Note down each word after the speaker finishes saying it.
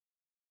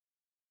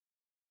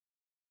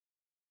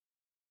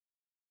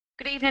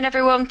Good evening,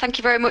 everyone. Thank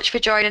you very much for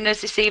joining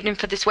us this evening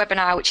for this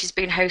webinar, which is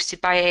being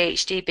hosted by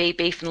AHDB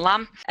Beef and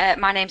Lamb.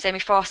 My name's Amy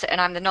Fawcett and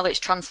I'm the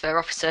Knowledge Transfer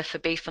Officer for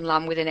Beef and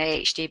Lamb within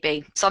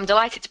AHDB. So I'm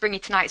delighted to bring you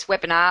tonight's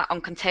webinar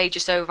on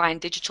Contagious Ovine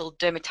Digital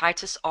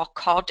Dermatitis, or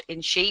CODD,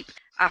 in sheep.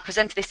 Our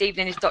presenter this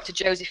evening is Dr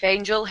Joseph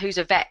Angell, who's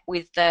a vet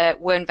with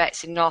Wern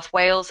Vets in North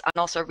Wales and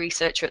also a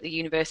researcher at the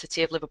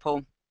University of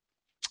Liverpool.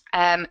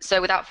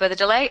 So without further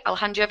delay, I'll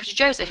hand you over to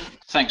Joseph.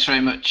 Thanks very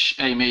much,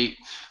 Amy.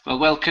 Well,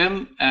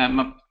 welcome.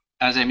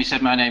 As Amy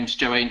said, my name's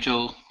Joe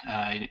Angell.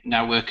 I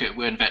now work at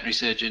Wern Veterinary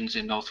Surgeons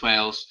in North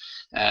Wales,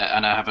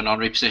 and I have an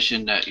honorary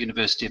position at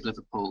University of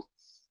Liverpool,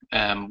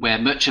 where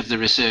much of the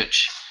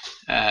research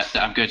that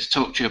I'm going to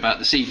talk to you about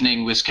this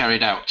evening was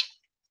carried out.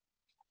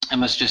 I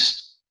must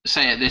just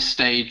say at this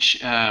stage,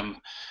 the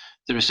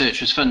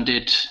research was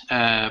funded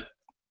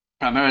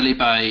primarily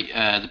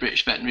by the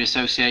British Veterinary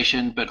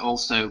Association, but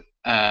also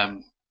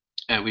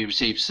we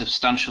received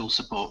substantial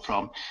support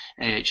from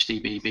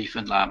AHDB Beef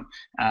and Lamb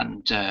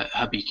and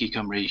Hubiki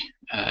Cymru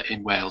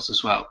in Wales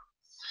as well.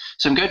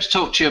 So I'm going to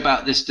talk to you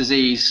about this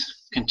disease,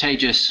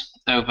 Contagious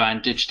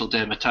Ovine Digital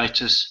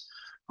Dermatitis,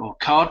 or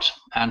CODD,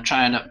 and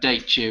try and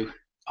update you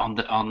on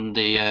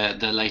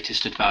the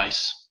latest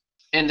advice.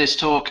 In this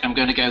talk, I'm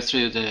going to go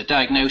through the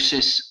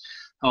diagnosis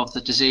of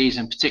the disease,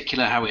 in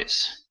particular how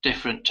it's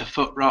different to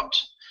foot rot.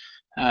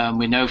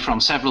 We know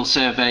from several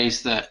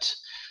surveys that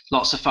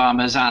lots of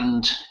farmers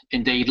and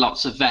indeed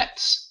lots of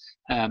vets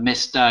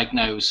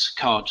misdiagnose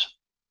CODD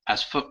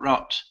as foot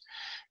rot.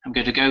 I'm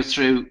going to go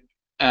through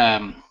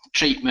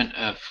treatment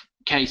of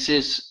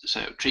cases,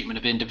 so treatment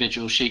of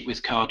individual sheep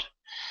with CODD,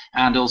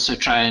 and also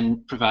try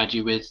and provide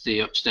you with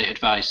the up-to-date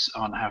advice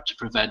on how to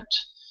prevent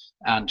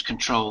and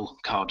control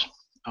CODD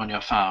on your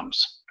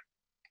farms.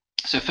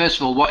 So first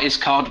of all, what is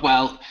CODD?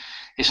 Well,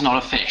 it's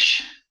not a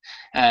fish.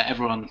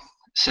 Everyone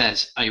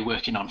says, are you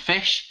working on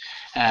fish?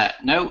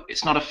 No,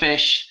 it's not a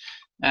fish.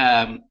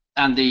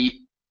 And the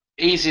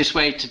easiest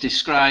way to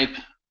describe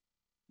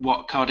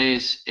what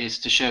CODD is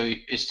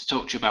to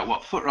talk to you about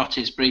what foot rot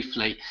is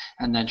briefly,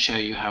 and then show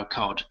you how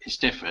CODD is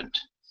different.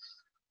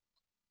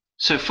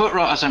 So foot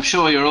rot, as I'm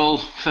sure you're all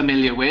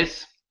familiar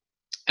with,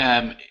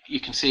 you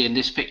can see in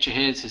this picture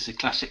here, this is a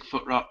classic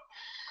foot rot,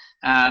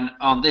 and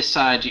on this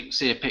side you can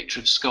see a picture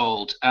of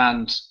scald.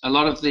 And a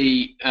lot of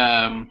the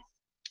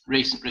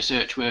recent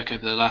research work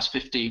over the last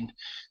 15-20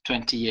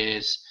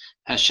 years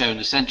has shown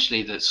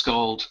essentially that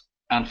scald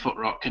and foot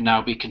rot can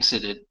now be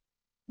considered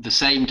the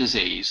same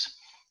disease,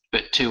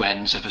 but two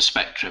ends of a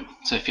spectrum.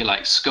 So if you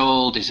like,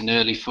 scald is an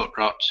early foot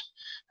rot,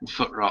 and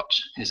foot rot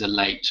is a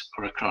late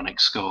or a chronic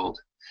scald.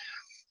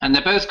 And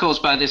they're both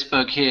caused by this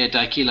bug here,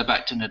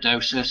 Dichelobacter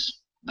nodosus.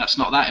 That's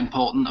not that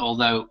important,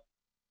 although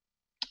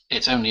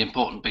it's only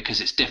important because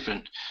it's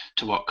different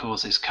to what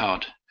causes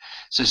CODD.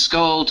 So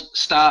scald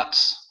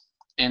starts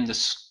in the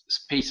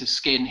piece of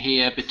skin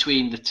here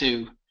between the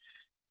two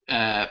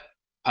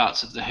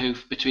parts of the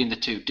hoof, between the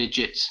two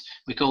digits.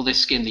 We call this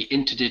skin the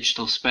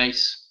interdigital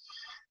space.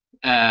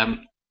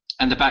 And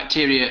the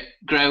bacteria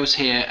grows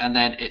here, and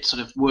then it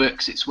sort of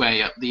works its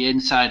way up the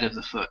inside of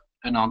the foot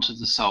and onto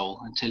the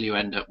sole until you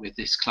end up with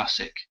this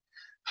classic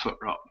foot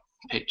rot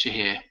picture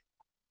here.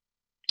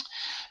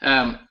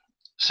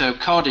 So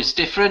CODD is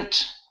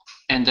different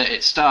in that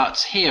it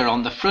starts here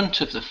on the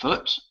front of the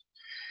foot,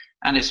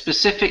 and it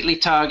specifically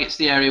targets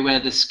the area where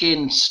the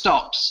skin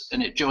stops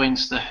and it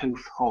joins the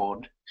hoof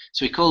horn.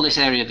 So we call this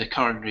area the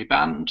coronary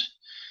band.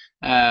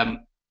 And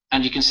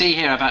you can see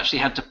here I've actually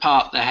had to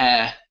part the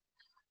hair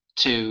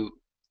to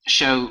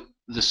show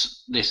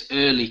this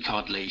early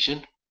CODD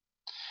lesion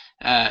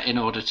in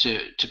order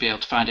to be able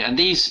to find it. And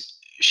these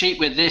sheep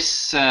with this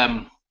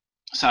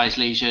size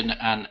lesion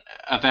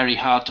are very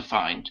hard to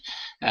find.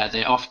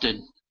 They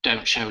often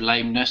don't show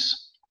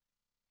lameness,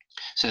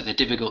 so they're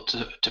difficult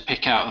to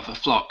pick out of a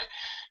flock.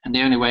 And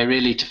the only way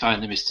really to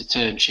find them is to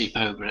turn sheep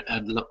over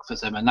and look for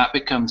them, and that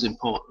becomes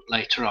important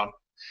later on.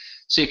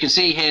 So you can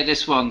see here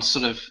this one's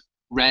sort of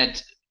red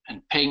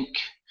and pink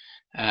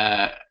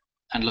and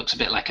looks a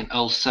bit like an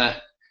ulcer.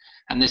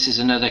 And this is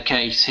another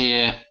case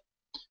here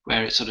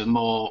where it's sort of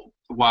more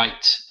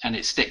white and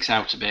it sticks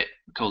out a bit.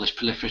 We call this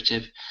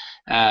proliferative.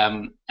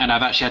 And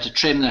I've actually had to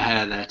trim the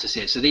hair there to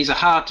see it. So these are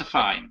hard to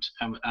find,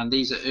 and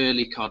these are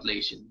early CODD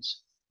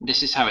lesions.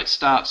 This is how it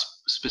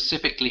starts,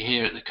 specifically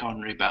here at the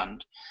coronary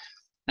band.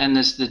 Then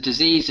as the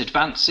disease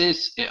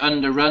advances, it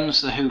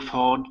underruns the hoof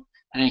horn,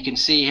 and you can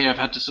see here I've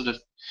had to sort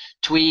of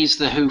tweeze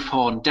the hoof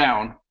horn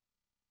down,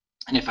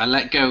 and if I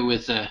let go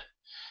with the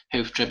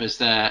hoof trimmers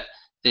there,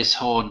 this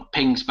horn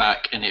pings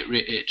back and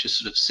it just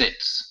sort of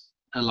sits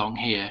along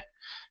here.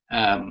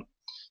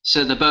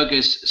 So the bug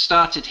has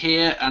started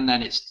here, and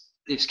then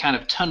it's kind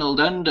of tunneled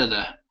under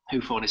the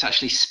hoof horn. It's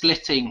actually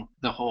splitting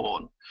the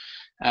horn,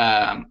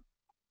 and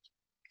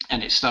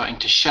it's starting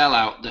to shell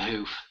out the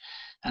hoof.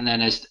 And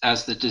then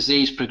as the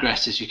disease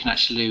progresses, you can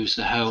actually lose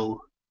the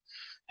whole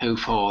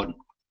hoof horn,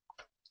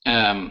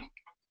 and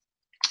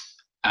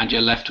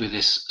you're left with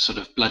this sort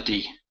of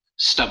bloody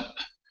stump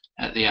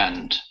at the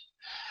end.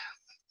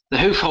 The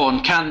hoof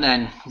horn can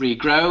then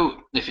regrow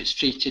if it's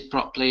treated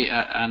properly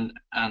and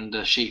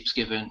the sheep's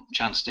given a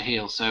chance to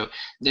heal. So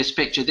this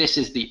picture, this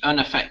is the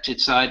unaffected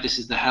side, this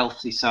is the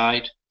healthy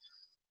side,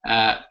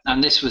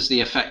 and this was the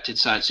affected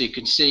side. So you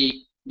can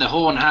see the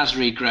horn has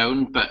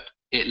regrown, but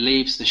it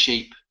leaves the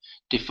sheep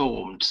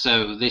deformed.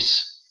 So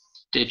this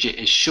digit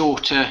is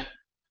shorter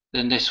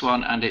than this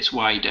one and it's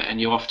wider, and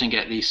you often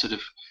get these sort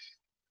of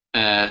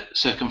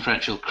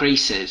circumferential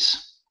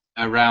creases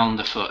around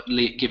the foot,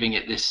 giving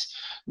it this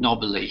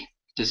knobbly,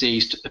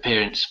 diseased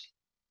appearance.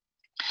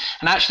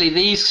 And actually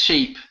these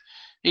sheep,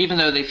 even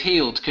though they've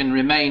healed, can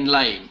remain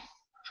lame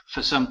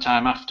for some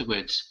time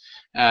afterwards.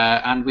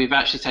 And we've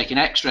actually taken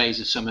x-rays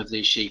of some of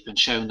these sheep and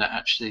shown that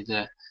actually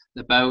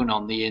the bone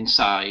on the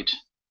inside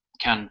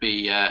can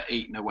be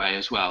eaten away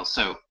as well.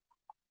 So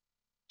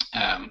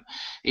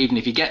even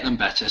if you get them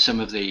better, some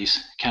of these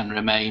can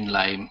remain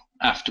lame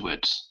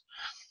afterwards.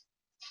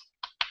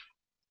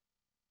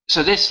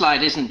 So this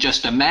slide isn't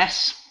just a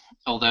mess,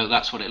 although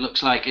that's what it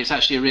looks like. It's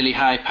actually a really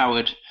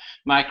high-powered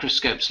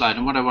microscope slide,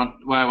 and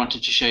why I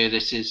wanted to show you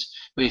this is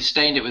we've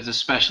stained it with a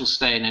special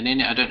stain, and in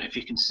it, I don't know if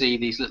you can see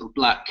these little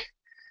black,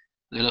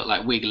 they look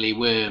like wiggly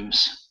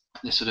worms.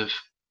 They're sort of,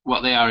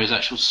 what they are is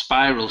actual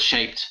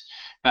spiral-shaped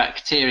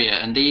bacteria,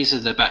 and these are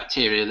the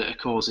bacteria that are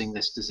causing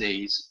this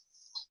disease.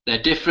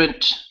 They're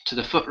different to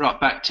the foot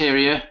rot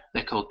bacteria.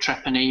 They're called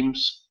treponemes,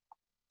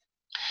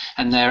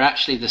 and they're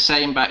actually the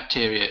same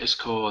bacteria as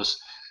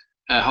cause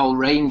a whole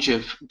range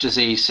of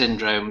disease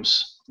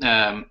syndromes.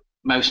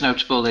 Most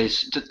notable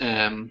is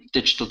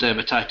digital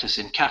dermatitis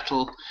in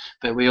cattle,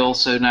 but we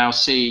also now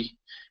see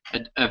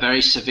a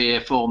very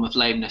severe form of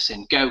lameness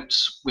in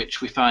goats,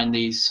 which we find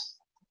these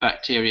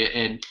bacteria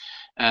in,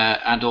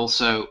 and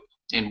also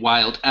in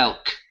wild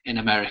elk in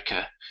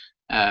America.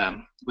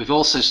 We've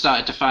also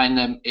started to find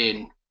them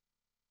in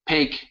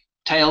pig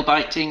tail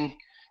biting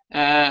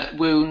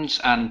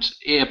wounds and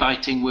ear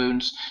biting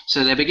wounds.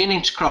 So they're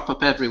beginning to crop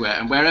up everywhere,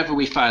 and wherever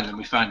we find them,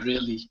 we find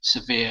really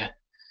severe,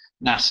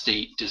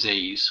 nasty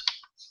disease.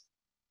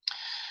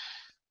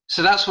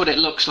 So that's what it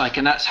looks like,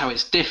 and that's how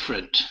it's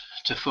different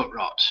to foot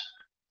rot.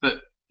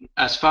 But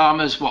as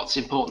farmers, what's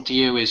important to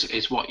you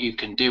is what you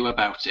can do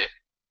about it.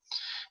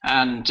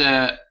 And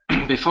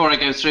before I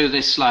go through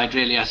this slide,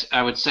 really,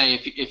 I would say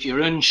if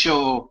you're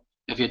unsure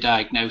of your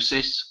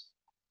diagnosis,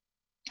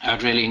 I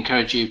would really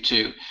encourage you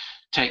to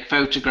take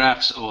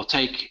photographs or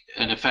take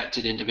an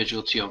affected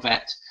individual to your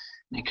vet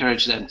and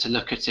encourage them to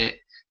look at it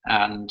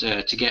and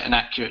to get an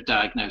accurate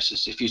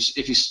diagnosis. If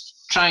you're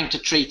trying to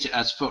treat it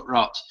as foot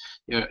rot,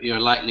 you're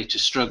likely to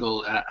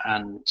struggle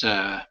and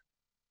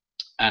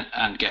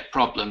get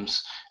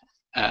problems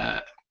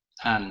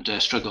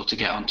and struggle to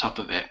get on top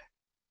of it.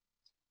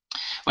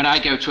 When I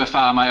go to a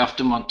farm, I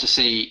often want to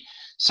see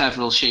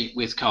several sheep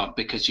with CODD,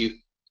 because you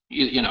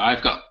know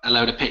I've got a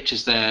load of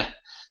pictures there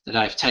that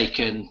I've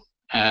taken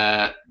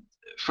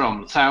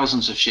from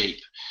thousands of sheep,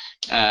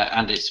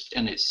 and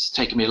it's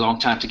taken me a long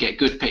time to get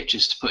good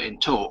pictures to put in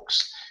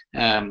talks.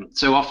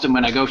 So often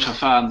when I go to a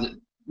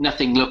farm,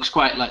 nothing looks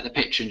quite like the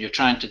picture, and you're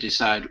trying to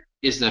decide,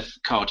 is there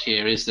CODD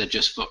here, is there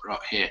just foot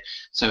rot here?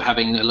 So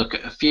having a look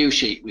at a few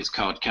sheep with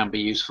CODD can be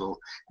useful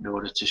in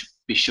order to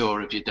be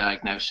sure of your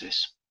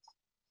diagnosis.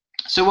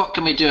 So what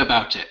can we do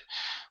about it?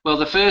 Well,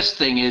 the first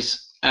thing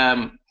is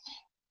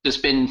there's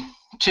been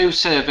 2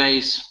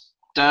 surveys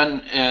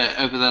done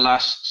over the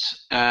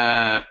last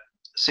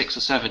 6 or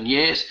 7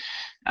 years,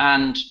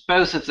 and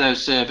both of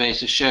those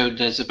surveys have showed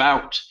there's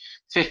about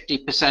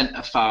 50%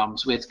 of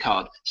farms with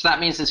CODD. So that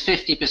means there's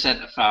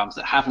 50% of farms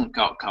that haven't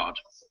got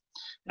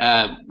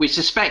CODD. We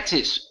suspect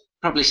it's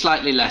probably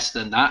slightly less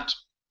than that.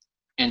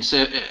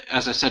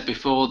 As I said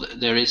before,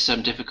 there is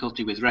some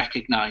difficulty with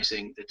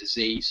recognizing the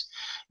disease,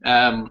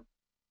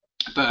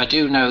 but I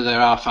do know there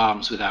are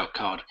farms without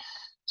CODD.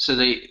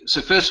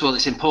 So first of all,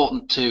 it's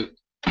important to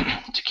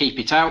keep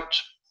it out.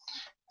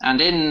 And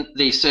in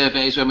these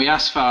surveys, when we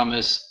ask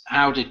farmers,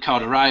 how did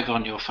CODD arrive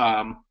on your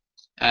farm?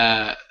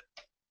 A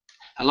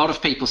lot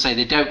of people say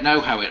they don't know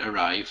how it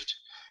arrived,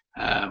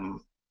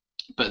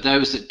 but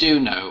those that do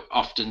know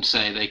often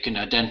say they can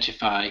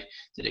identify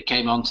that it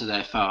came onto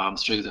their farm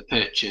through the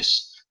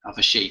purchase of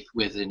a sheep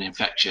with an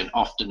infection,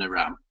 often a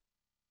ram.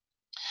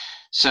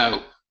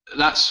 So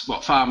that's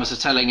what farmers are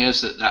telling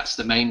us, that's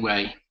the main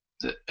way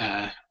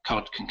that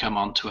CODD can come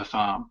onto a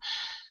farm.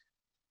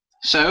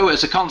 So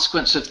as a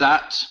consequence of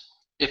that,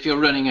 if you're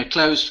running a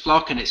closed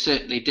flock, and it's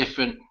certainly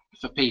different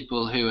for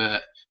people who are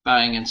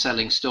buying and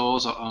selling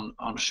stores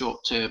on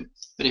short term,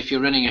 but if you're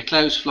running a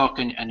closed flock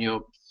and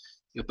you're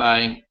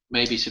buying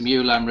maybe some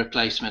ewe lamb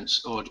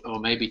replacements or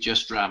maybe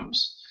just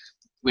rams,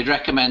 we'd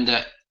recommend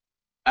that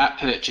at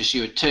purchase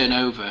you would turn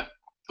over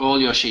all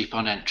your sheep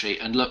on entry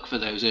and look for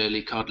those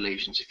early CODD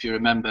lesions. If you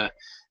remember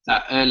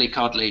that early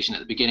CODD lesion at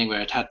the beginning where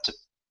it had to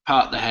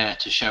part the hair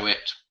to show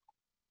it,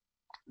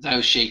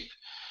 those sheep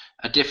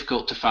are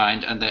difficult to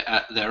find, and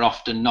they're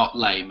often not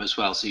lame as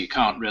well, so you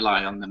can't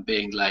rely on them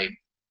being lame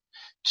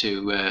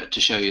to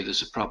show you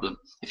there's a problem.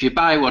 If you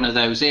buy one of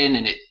those in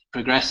and it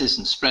progresses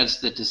and spreads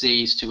the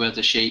disease to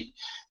other sheep,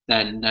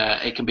 then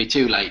it can be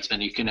too late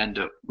and you can end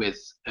up with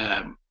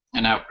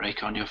an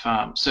outbreak on your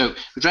farm. So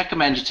we'd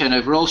recommend you turn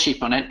over all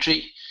sheep on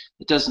entry.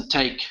 It doesn't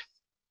take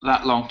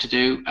that long to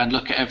do, and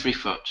look at every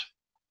foot.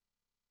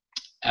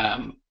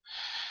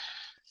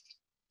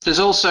 There's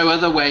also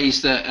other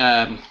ways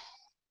that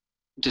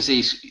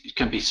disease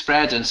can be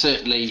spread, and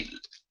certainly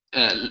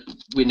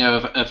we know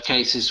of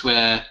cases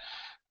where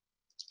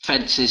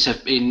fences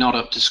have been not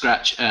up to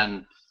scratch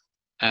and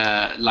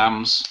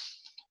lambs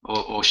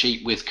or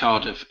sheep with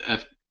cod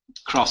have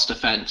crossed a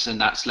fence,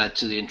 and that's led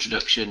to the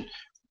introduction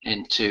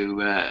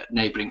into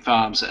neighbouring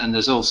farms. And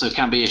there's also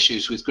can be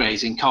issues with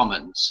grazing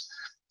commons,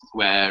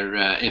 where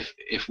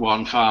if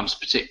one farm's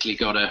particularly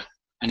got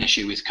an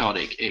issue with cod,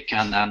 it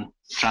can then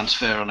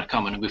transfer on a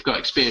common. And we've got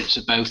experience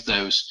of both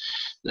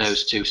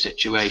those two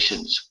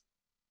situations.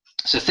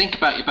 So think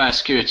about your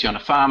biosecurity on a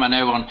farm. I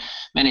know on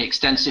many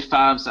extensive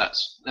farms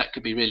that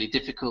could be really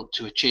difficult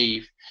to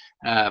achieve,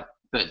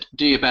 but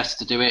do your best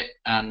to do it,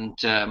 and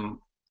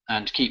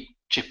keep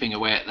chipping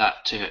away at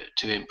that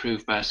to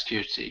improve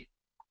biosecurity.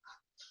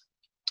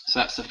 So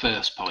that's the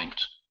first point.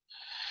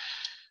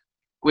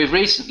 We've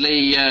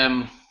recently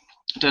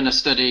done a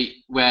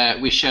study where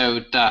we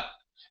showed that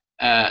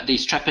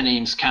these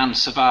treponemes can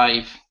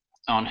survive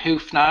on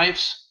hoof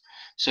knives.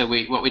 So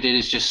what we did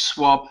is just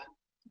swab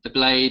the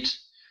blade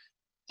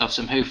of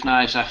some hoof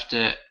knives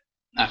after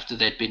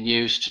they'd been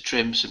used to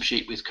trim some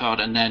sheep with cod,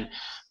 and then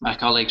my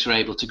colleagues were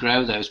able to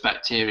grow those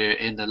bacteria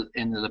in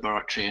the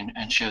laboratory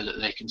and show that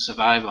they can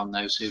survive on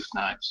those hoof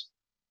knives.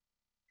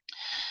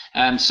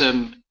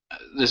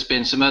 There's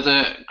been some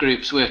other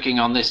groups working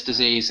on this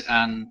disease,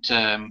 and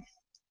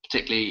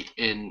particularly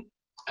in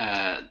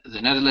the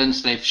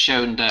Netherlands, they've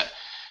shown that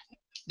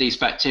these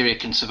bacteria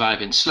can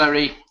survive in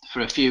slurry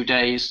for a few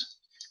days.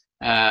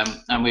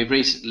 And we've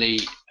recently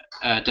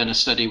done a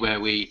study where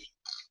we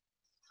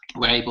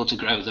were able to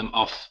grow them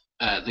off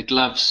the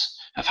gloves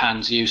of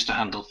hands used to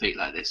handle feet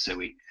like this. So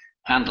we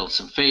handled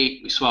some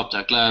feet, we swabbed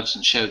our gloves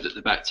and showed that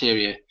the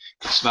bacteria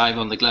could survive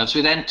on the gloves.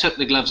 We then took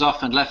the gloves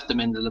off and left them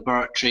in the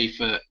laboratory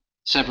for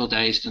several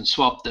days and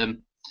swabbed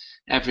them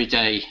every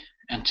day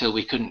until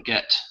we couldn't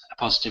get a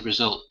positive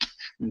result.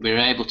 And we were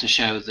able to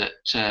show that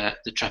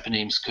the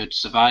treponemes could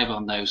survive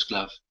on those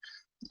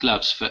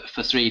gloves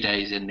for 3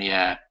 days in the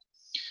air.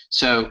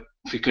 So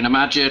if you can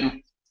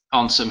imagine,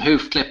 on some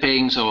hoof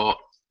clippings or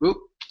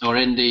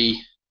in the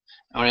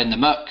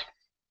muck,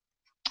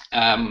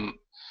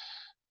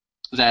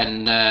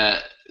 then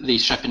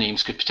these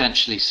treponemes could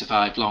potentially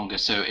survive longer.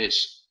 So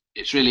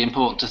it's really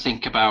important to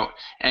think about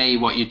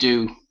what you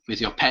do with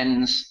your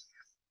pens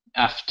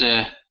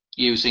after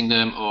using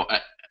them,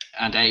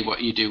 and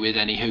what you do with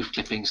any hoof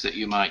clippings that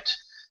you might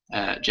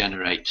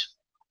generate.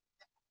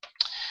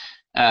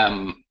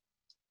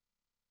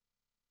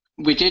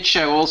 We did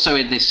show also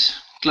in this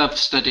glove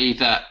study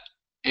that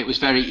it was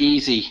very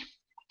easy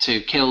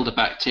to kill the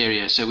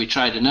bacteria. So we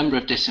tried a number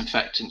of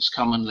disinfectants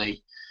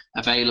commonly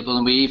available,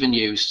 and we even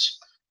used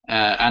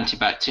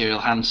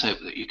antibacterial hand soap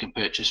that you can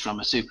purchase from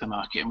a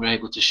supermarket, and we're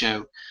able to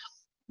show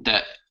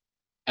that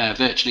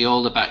virtually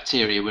all the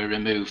bacteria were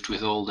removed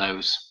with all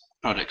those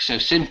products. So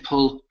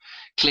simple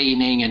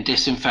cleaning and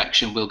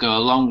disinfection will go a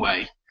long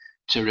way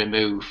to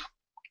remove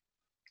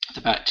the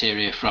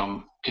bacteria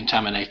from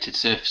contaminated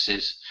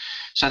surfaces.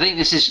 So I think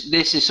this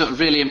is sort of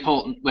really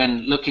important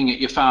when looking at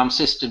your farm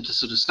system, to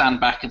sort of stand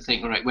back and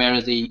think, right, where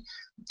are the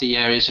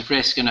areas of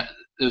risk? And there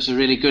was a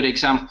really good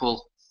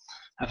example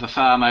of a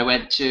farm I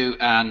went to,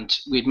 and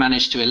we'd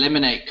managed to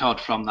eliminate cod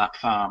from that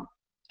farm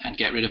and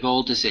get rid of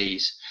all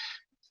disease.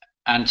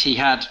 And he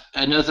had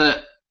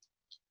another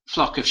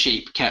flock of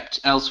sheep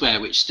kept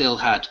elsewhere which still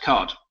had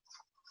cod.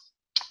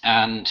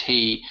 And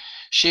he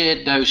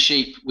sheared those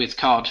sheep with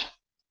cod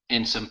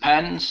in some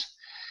pens,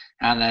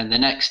 and then the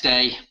next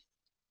day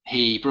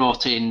he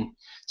brought in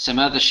some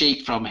other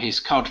sheep from his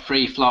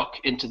cod-free flock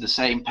into the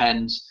same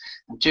pens,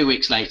 and 2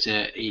 weeks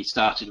later he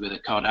started with a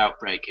cod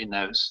outbreak in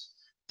those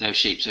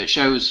sheep. So it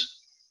shows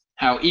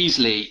how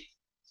easy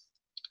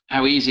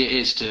it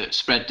is to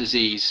spread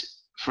disease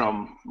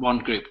from one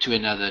group to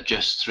another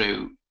just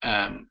through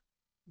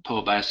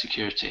poor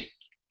biosecurity.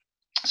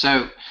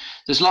 So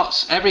there's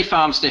lots, every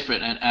farm's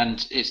different,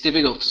 and it's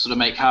difficult to sort of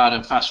make hard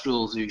and fast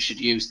rules. You should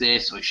use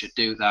this or you should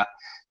do that.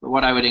 But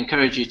what I would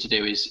encourage you to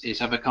do is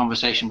have a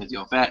conversation with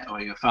your vet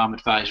or your farm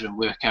advisor and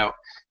work out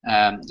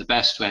the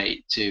best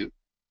way to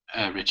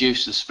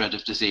reduce the spread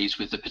of disease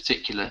with the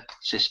particular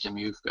system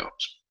you've got.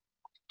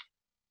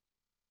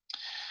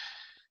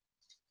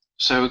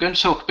 So we're going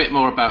to talk a bit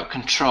more about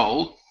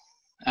control.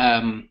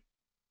 It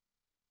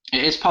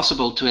is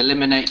possible to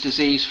eliminate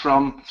disease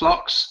from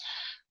flocks.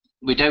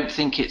 We don't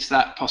think it's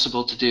that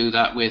possible to do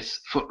that with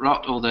foot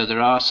rot, although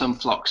there are some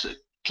flocks that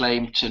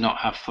claim to not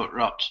have foot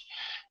rot.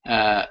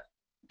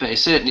 But it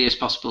certainly is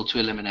possible to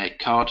eliminate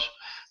cod.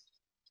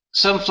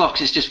 Some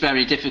flocks it's just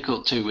very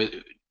difficult to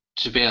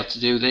be able to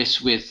do this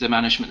with the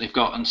management they've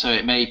got, and so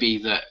it may be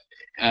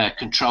that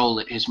control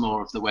is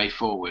more of the way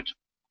forward.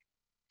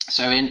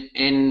 So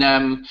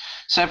in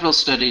several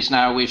studies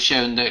now we've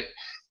shown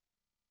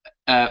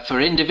that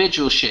for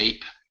individual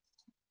sheep,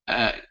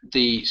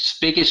 the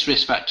biggest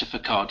risk factor for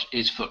COD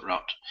is foot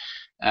rot.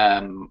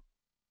 And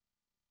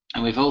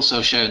we've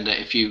also shown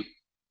that if you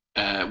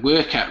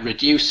work at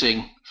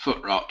reducing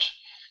foot rot,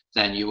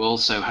 then you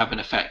also have an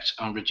effect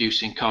on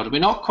reducing COD. We're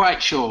not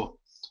quite sure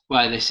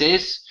why this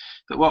is,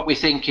 but what we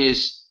think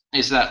is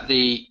that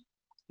the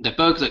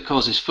bug that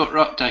causes foot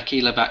rot,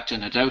 Dichelobacter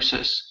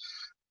nodosus,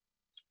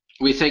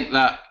 we think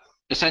that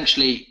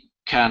essentially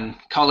can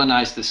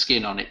colonize the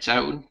skin on its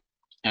own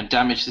and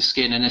damage the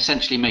skin and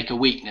essentially make a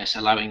weakness,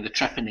 allowing the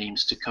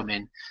treponemes to come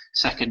in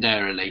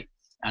secondarily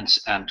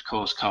and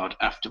cause COD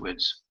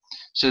afterwards.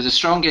 So the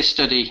strongest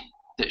study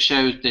that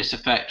showed this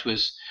effect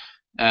was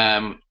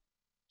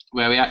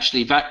where we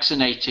actually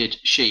vaccinated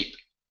sheep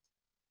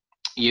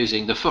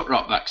using the foot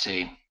rot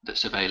vaccine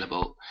that's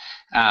available,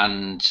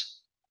 and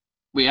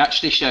we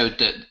actually showed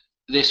that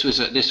this was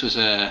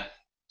a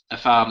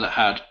farm that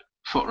had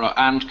foot rot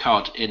and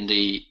COD in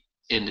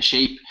the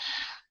sheep,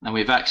 and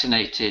we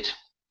vaccinated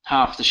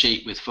half the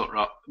sheep with foot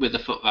rot with the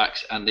foot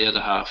vax, and the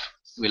other half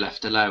we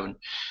left alone.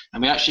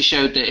 And we actually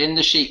showed that in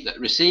the sheep that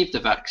received the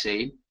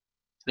vaccine,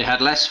 they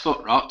had less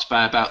foot rot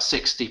by about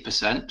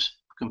 60%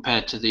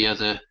 compared to the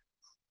other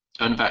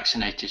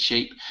unvaccinated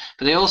sheep,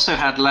 but they also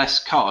had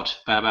less COD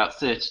by about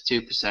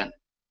 32%. And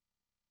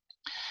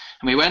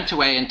we went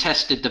away and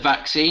tested the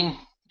vaccine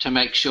to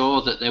make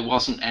sure that there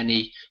wasn't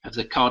any of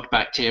the COD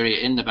bacteria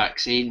in the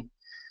vaccine,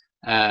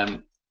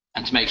 and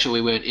to make sure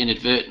we weren't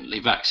inadvertently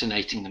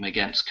vaccinating them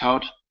against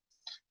COD.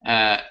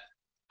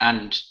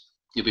 And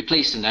you'll be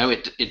pleased to know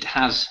it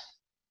has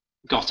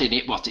got in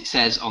it what it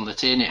says on the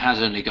tin. It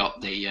has only got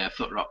the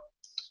foot rot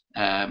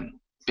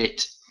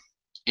bit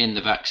in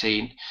the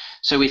vaccine.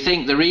 So we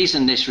think the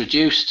reason this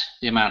reduced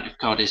the amount of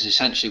COD is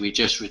essentially we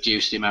just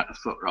reduced the amount of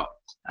foot rot,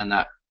 and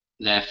that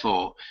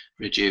therefore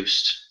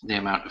reduced the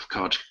amount of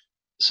COD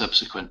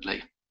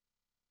subsequently.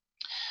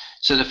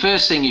 So the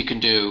first thing you can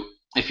do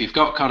if you've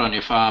got COD on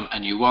your farm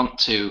and you want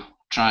to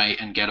try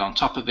and get on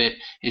top of it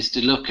is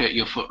to look at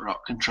your foot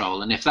rot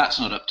control, and if that's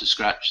not up to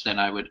scratch, then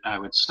I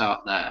would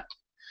start there.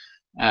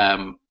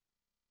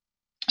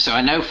 So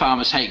I know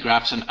farmers hate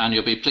graphs, and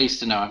you'll be pleased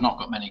to know I've not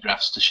got many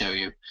graphs to show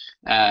you,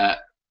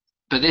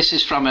 but this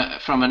is from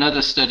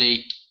another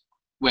study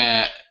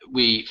where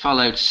we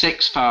followed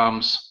 6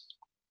 farms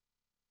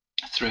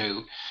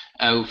through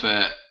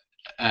over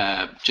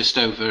just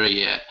over a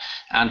year,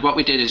 and what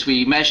we did is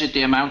we measured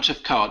the amount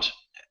of COD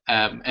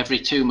every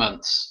 2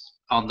 months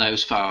on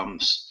those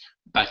farms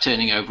by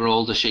turning over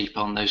all the sheep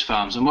on those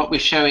farms. And what we're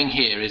showing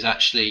here is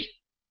actually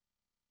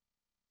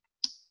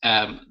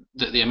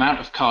that the amount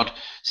of COD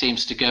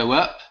seems to go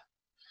up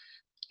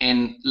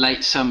in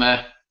late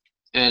summer,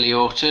 early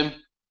autumn,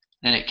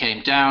 then it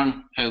came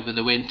down over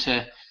the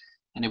winter,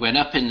 and it went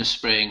up in the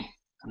spring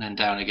and then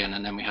down again,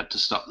 and then we had to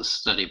stop the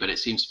study, but it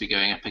seems to be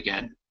going up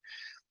again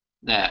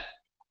there.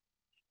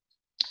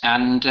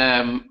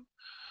 And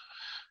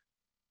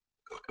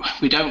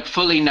we don't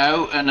fully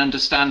know and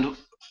understand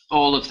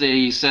all of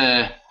these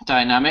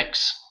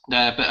dynamics,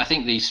 but I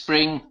think the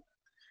spring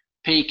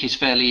peak is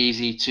fairly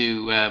easy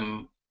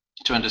to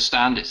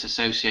understand. It's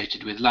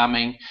associated with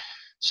lambing,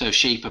 so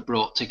sheep are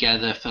brought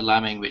together for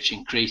lambing, which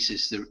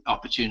increases the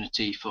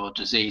opportunity for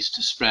disease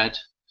to spread.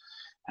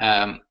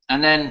 And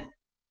then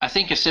I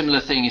think a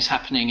similar thing is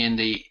happening in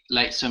the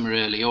late summer,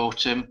 early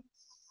autumn,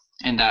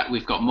 in that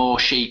we've got more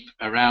sheep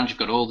around. You've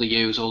got all the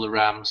ewes, all the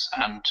rams,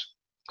 and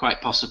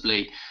quite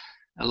possibly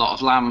a lot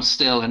of lambs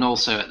still, and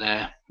also at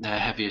their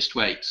heaviest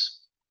weights.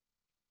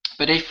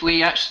 But if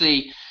we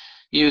actually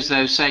use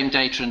those same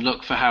data and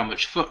look for how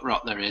much foot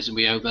rot there is, and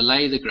we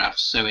overlay the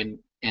graphs, so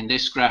in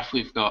this graph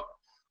we've got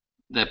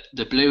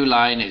the blue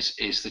line is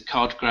the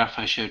COD graph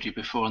I showed you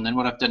before, and then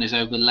what I've done is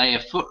overlay a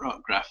foot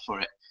rot graph for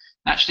it.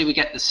 Actually we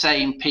get the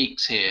same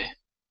peaks here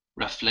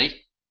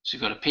roughly. So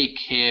we've got a peak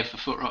here for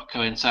foot rot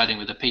coinciding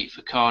with a peak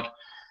for COD,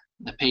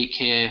 the peak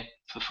here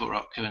for foot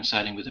rot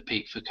coinciding with a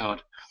peak for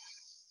COD.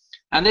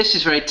 And this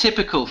is very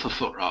typical for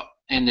foot rot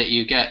in that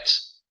you get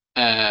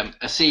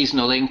a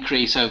seasonal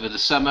increase over the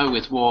summer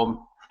with warm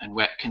and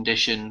wet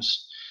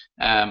conditions.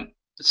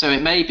 So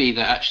it may be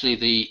that actually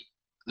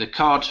the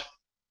COD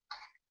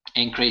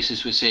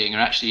increases we're seeing are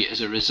actually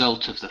as a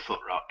result of the foot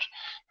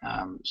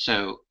rot.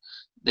 So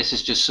this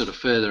is just sort of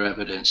further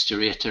evidence to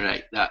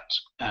reiterate that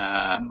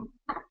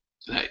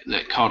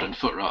that COD and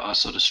foot rot are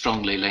sort of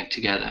strongly linked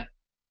together.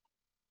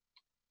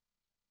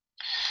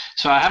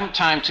 So I haven't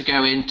time to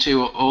go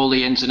into all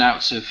the ins and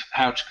outs of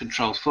how to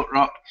control foot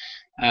rot.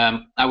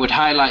 I would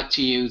highlight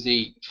to you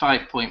the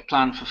 5-point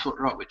plan for foot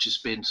rot, which has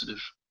been sort of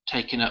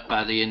taken up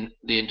by the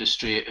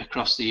industry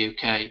across the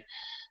UK.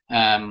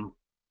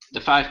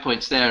 The 5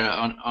 points there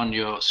are on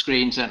your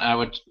screens, and I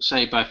would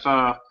say by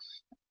far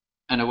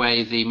and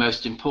away the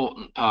most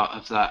important part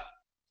of that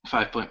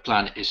 5-point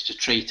plan is to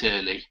treat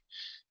early.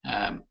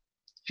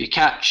 If you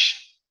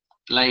catch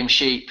lame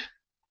sheep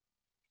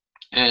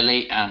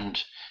early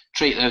and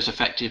treat those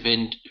affected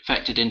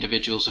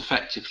individuals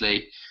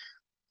effectively,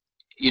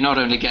 you not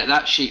only get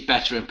that sheep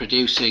better and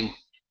producing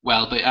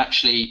well, but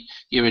actually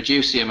you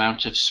reduce the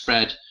amount of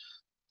spread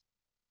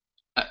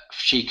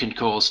she can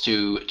cause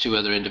to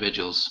other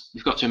individuals.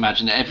 You've got to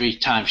imagine that every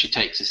time she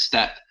takes a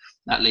step,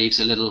 that leaves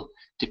a little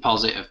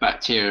deposit of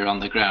bacteria on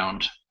the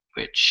ground,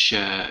 which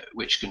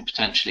can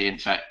potentially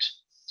infect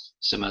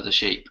some other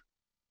sheep.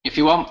 If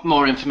you want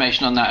more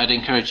information on that, I'd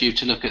encourage you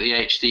to look at the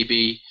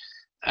AHDB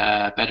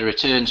Better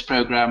Returns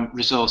Programme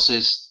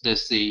resources.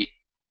 There's the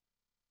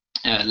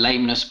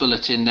lameness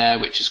bulletin there,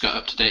 which has got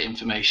up-to-date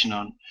information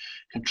on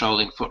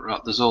controlling foot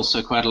rot. There's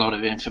also quite a lot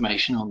of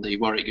information on the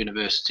Warwick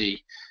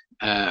University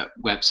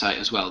website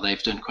as well.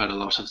 They've done quite a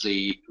lot of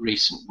the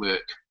recent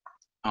work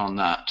on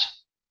that.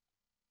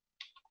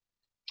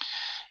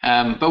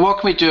 But what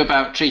can we do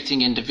about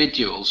treating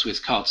individuals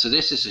with CODD? So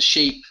this is a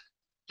sheep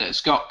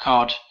that's got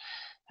CODD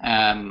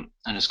and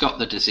has got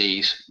the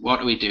disease.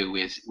 What do we do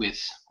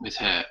with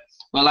her?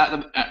 Well,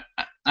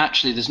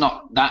 actually, there's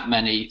not that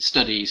many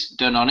studies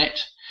done on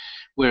it.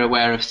 We're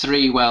aware of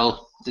 3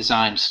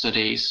 well-designed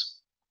studies,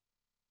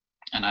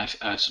 and I've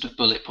sort of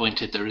bullet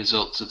pointed the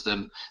results of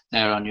them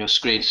there on your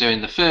screen. So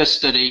in the first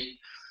study,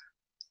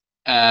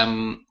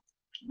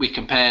 we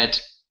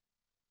compared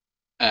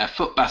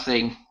foot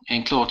bathing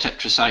in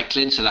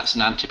chlortetracycline, so that's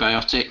an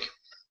antibiotic,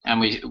 and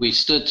we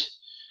stood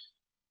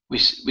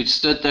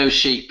those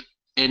sheep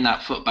in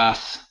that foot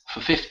bath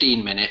for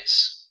 15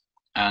 minutes,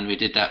 and we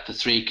did that for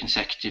 3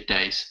 consecutive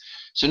days.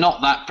 So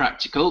not that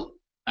practical,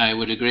 I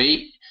would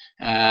agree,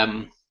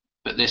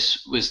 but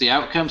this was the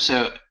outcome.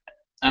 So,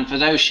 and for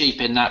those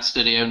sheep in that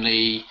study,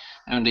 only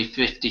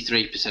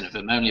 53% of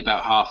them, only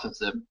about half of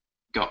them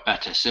got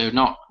better. So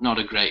not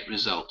a great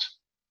result.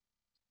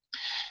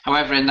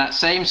 However, in that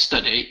same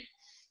study,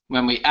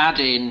 when we add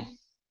in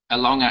a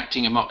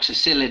long-acting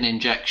amoxicillin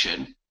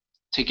injection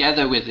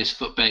together with this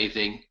foot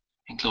bathing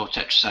in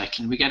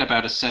chlortetracycline, we get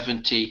about a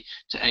 70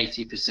 to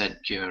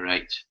 80% cure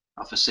rate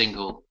off a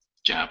single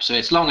jab. So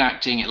it's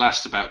long-acting, it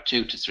lasts about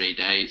 2 to 3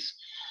 days.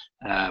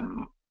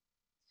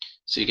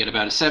 So you get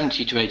about a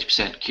 70 to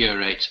 80% cure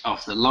rate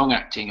off the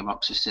long-acting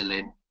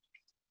amoxicillin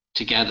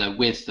together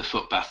with the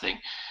foot bathing.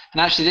 And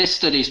actually this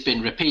study's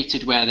been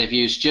repeated where they've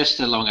used just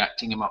the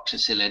long-acting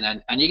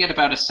amoxicillin, and you get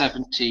about a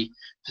 70%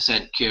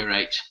 cure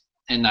rate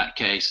in that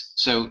case.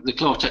 So the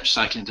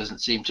chlortetracycline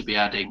doesn't seem to be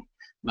adding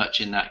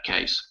much in that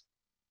case.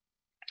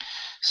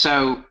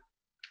 So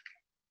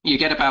you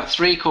get about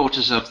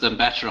 3/4 of them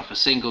better off a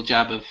single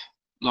jab of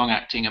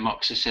long-acting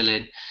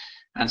amoxicillin.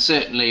 And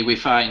certainly we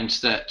find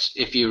that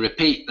if you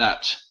repeat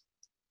that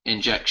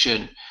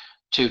injection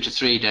 2 to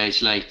 3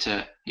 days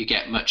later, you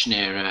get much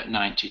nearer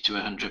 90 to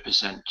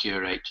 100%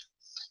 cure rate.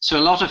 So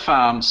a lot of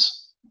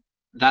farms,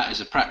 that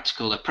is a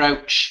practical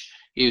approach.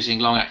 Using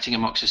long-acting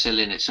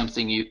amoxicillin, it's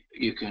something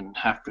you can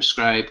have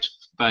prescribed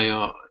by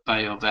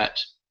your vet.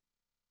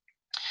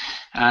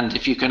 And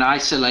if you can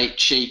isolate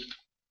sheep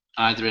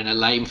either in a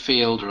lame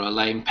field or a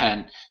lame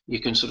pen, you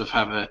can sort of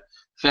have a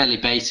fairly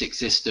basic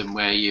system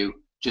where you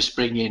just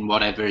bring in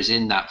whatever is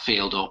in that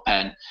field or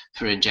pen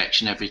for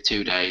injection every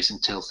 2 days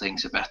until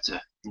things are better,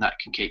 and that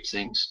can keep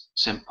things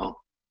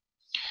simple.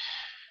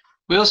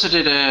 We also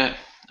did a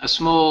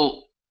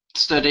small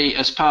study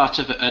as part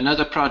of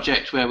another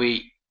project where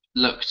we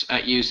looked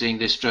at using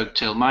this drug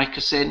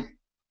tilmycin.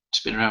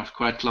 It's been around for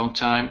quite a long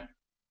time,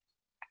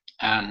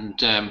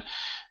 and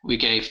we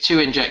gave 2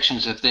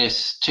 injections of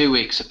this 2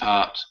 weeks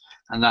apart,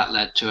 and that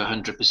led to a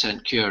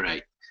 100% cure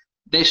rate.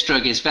 This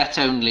drug is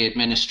vet-only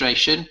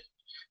administration,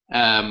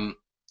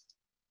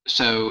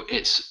 so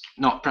it's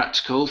not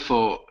practical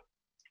for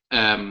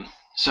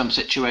some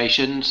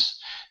situations,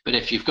 but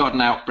if you've got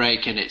an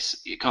outbreak and it's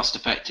cost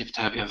effective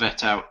to have your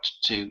vet out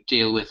to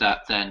deal with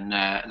that, then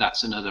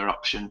that's another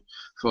option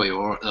for you,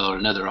 or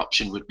another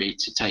option would be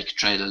to take a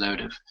trailer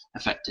load of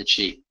affected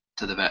sheep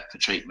to the vet for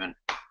treatment.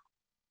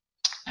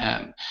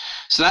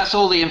 So that's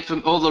all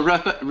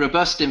the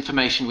robust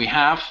information we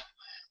have.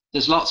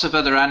 There's lots of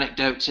other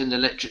anecdotes in the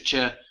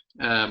literature,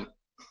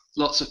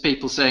 lots of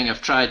people saying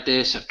I've tried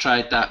this, I've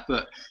tried that,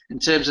 but in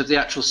terms of the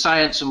actual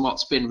science and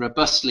what's been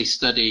robustly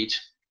studied,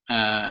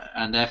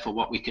 and therefore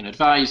what we can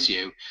advise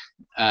you,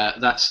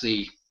 that's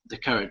the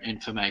current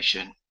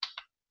information.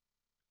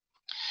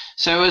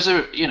 So as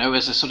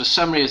a sort of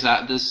summary of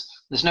that,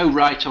 there's no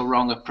right or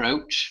wrong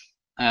approach,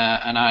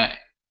 and I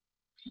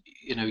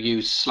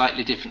use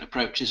slightly different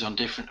approaches on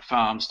different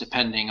farms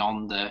depending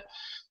on the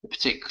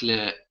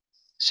particular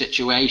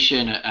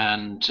situation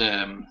and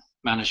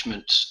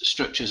management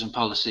structures and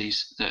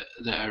policies that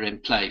are in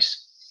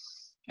place.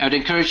 I would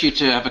encourage you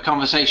to have a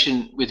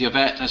conversation with your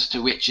vet as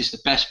to which is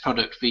the best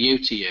product for you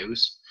to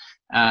use,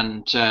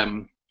 and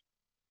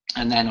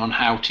then on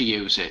how to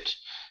use it.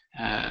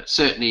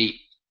 Certainly,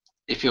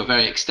 if you're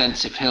very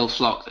extensive hill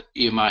flock,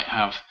 you might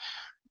have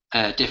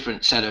a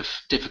different set of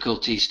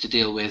difficulties to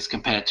deal with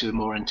compared to a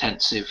more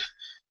intensive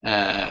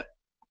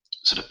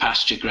sort of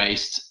pasture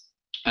grazed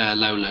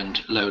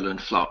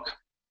lowland flock.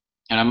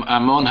 And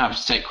I'm more than happy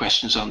to take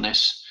questions on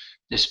this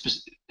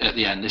at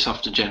the end. This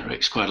often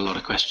generates quite a lot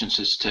of questions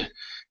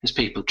as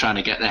people trying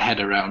to get their head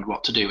around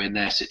what to do in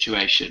their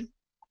situation.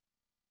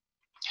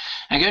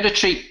 I'm going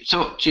to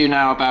talk to you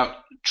now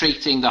about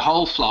treating the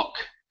whole flock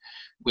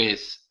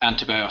with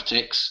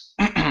antibiotics.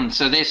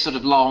 So this sort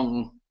of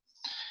long,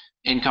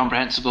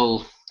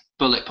 incomprehensible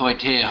bullet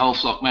point here, whole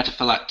flock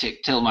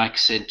metaphylactic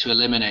tilmycin to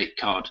eliminate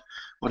COD.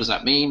 What does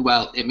that mean?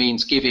 Well, it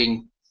means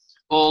giving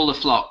all the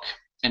flock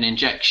an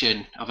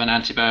injection of an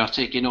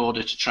antibiotic in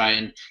order to try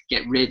and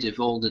get rid of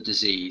all the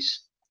disease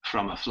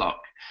from a flock.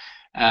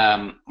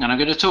 And I'm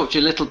going to talk to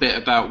you a little bit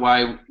about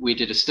why we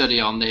did a study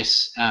on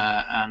this,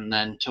 and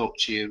then talk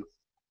to you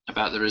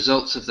about the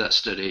results of that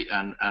study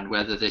and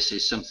whether this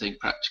is something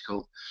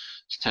practical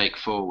to take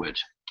forward.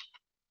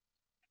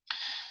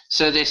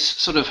 So this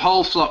sort of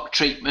whole flock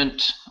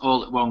treatment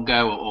all at one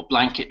go, or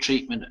blanket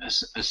treatment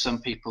as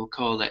some people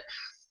call it,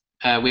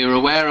 we were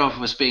aware of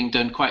was being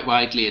done quite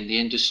widely in the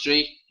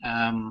industry,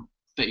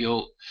 but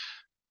you'll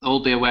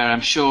all be aware,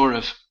 I'm sure,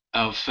 of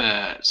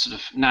sort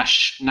of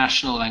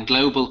national and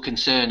global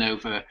concern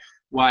over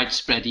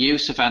widespread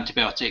use of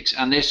antibiotics.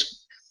 And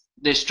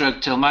this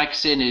drug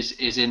tilmycin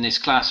is in this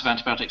class of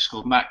antibiotics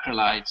called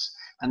macrolides,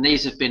 and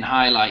these have been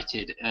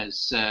highlighted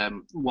as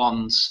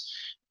ones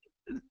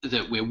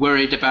that we're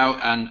worried about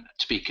and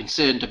to be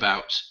concerned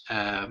about,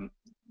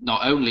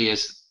 not only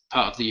as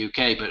part of the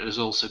UK but as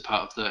also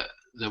part of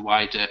the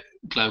wider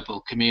global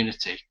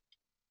community.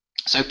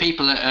 So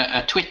people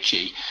are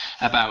twitchy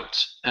about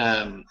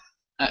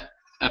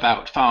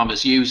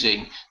farmers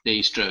using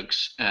these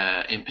drugs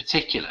in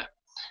particular.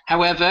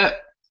 However,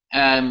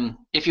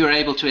 if you were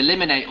able to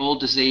eliminate all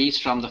disease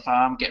from the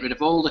farm, get rid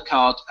of all the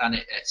COD, and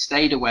it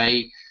stayed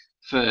away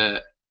for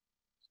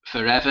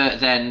forever,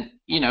 then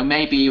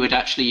maybe you would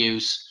actually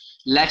use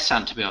less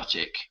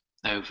antibiotic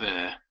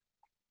over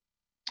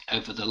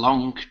the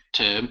long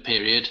term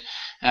period.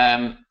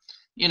 And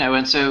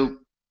so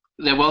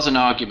there was an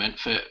argument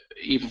for,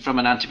 even from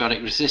an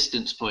antibiotic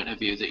resistance point of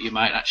view, that you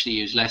might actually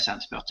use less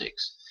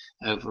antibiotics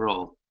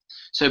overall.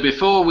 So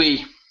before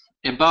we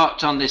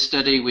embarked on this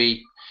study,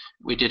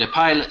 we did a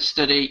pilot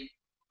study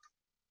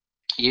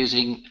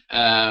using,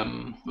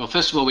 well,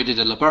 first of all, we did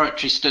a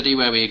laboratory study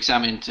where we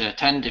examined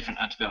 10 different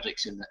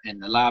antibiotics in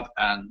the lab,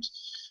 and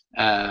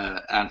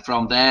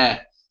from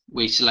there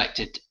we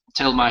selected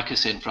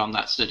tilmycin from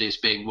that study as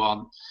being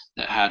one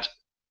that had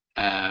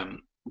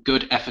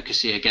good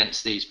efficacy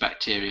against these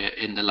bacteria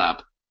in the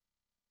lab.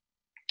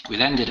 We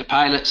then did a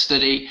pilot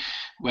study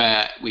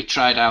where we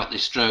tried out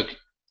this drug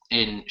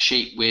in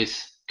sheep with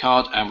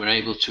COD, and were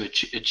able to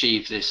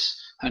achieve this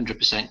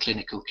 100%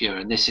 clinical cure.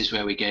 And this is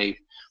where we gave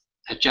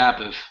a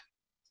jab of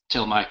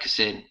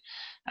tilmycin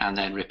and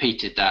then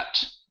repeated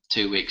that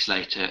 2 weeks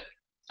later,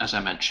 as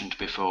I mentioned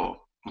before.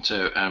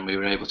 And we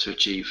were able to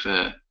achieve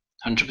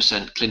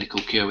 100% clinical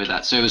cure with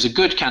that. So it was a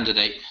good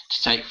candidate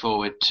to take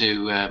forward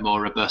to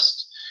more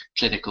robust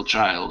clinical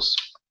trials.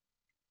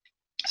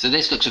 So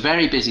this looks a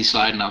very busy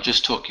slide, and I'll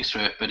just talk you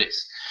through it, but it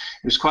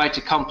was quite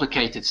a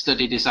complicated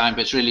study design,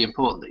 but it's really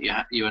important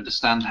that you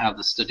understand how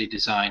the study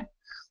design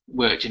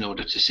worked in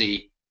order to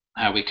see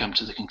how we come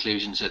to the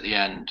conclusions at the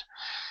end.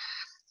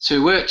 So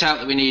we worked out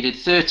that we needed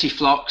 30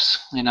 flocks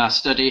in our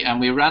study,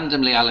 and we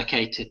randomly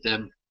allocated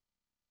them,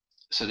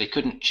 so they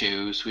couldn't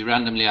choose. We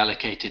randomly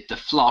allocated the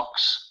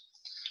flocks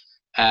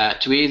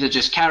to either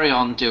just carry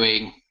on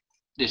doing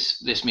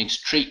this means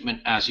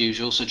treatment as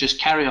usual, so just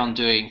carry on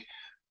doing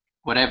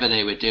whatever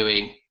they were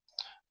doing,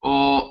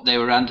 or they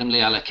were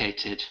randomly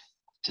allocated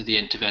to the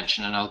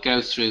intervention. And I'll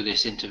go through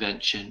this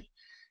intervention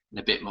in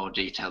a bit more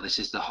detail. This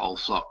is the whole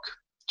flock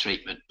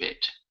treatment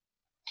bit.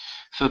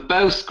 For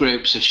both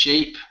groups of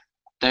sheep,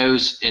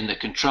 those in the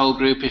control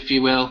group, if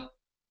you will,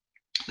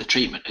 the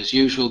treatment as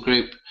usual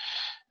group,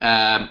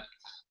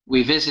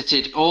 we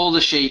visited all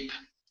the sheep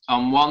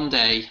on one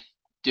day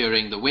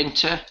during the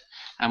winter,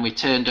 and we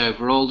turned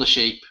over all the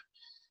sheep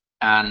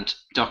and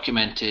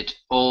documented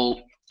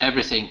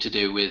everything to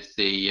do with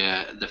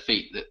the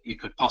feet that you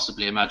could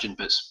possibly imagine,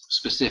 but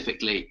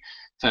specifically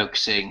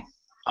focusing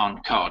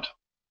on COD.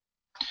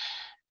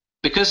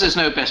 Because there's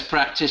no best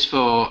practice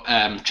for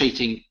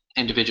treating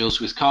individuals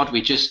with COD,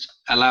 we just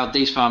allowed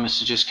these farmers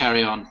to just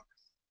carry on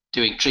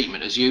doing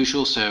treatment as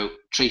usual, so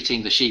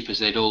treating the sheep as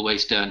they'd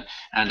always done,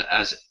 and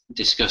as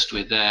discussed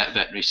with their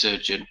veterinary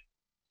surgeon,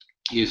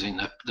 using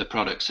the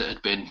products that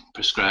had been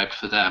prescribed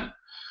for them.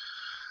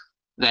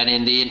 Then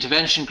in the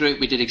intervention group,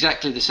 we did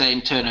exactly the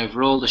same, turn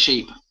over all the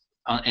sheep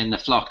in the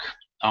flock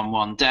on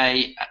one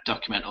day,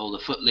 document all the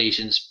foot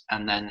lesions,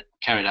 and then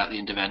carried out the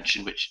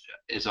intervention, which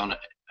is on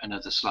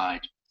another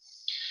slide.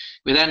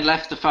 We then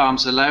left the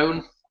farms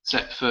alone,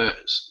 except for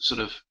sort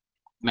of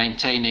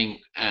maintaining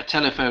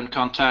telephone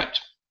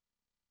contact,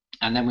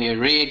 and then we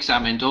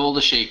re-examined all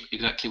the sheep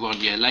exactly 1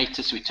 year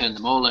later, so we turned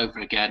them all over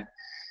again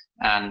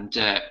and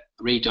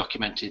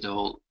re-documented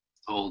all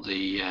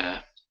the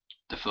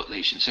foot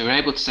lesions. So we're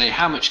able to say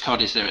how much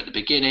COD is there at the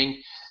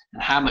beginning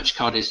and how much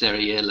COD is there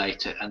a year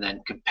later, and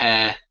then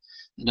compare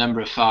the number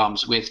of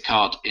farms with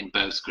COD in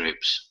both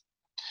groups.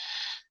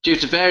 Due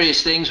to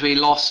various things, we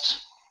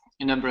lost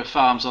a number of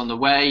farms on the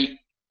way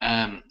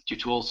due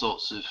to all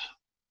sorts of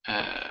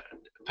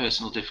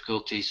personal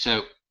difficulties.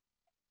 So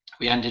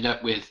we ended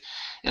up with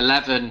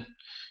 11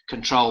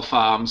 control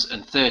farms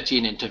and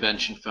 13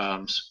 intervention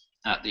farms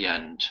at the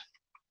end.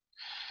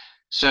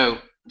 So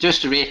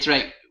just to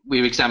reiterate,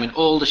 we examine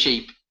all the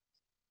sheep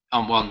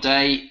on one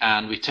day,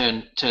 and we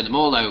turn them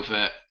all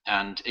over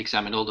and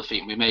examine all the feet.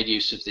 And we made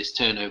use of this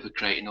turnover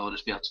crate in order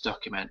to be able to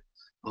document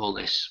all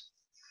this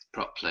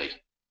properly.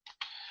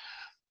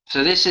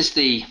 So this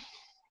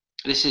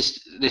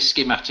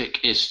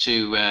schematic is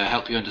to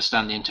help you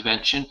understand the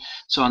intervention.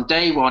 So on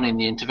day one in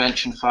the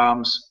intervention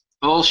farms,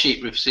 all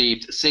sheep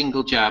received a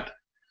single jab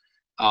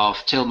of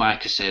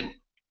tilmycin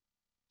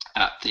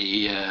at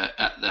the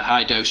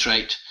high dose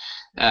rate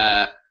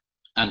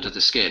under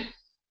the skin.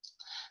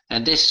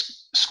 And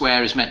this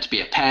square is meant to be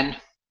a pen.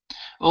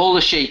 All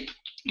the sheep,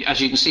 as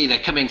you can see, they're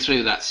coming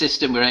through that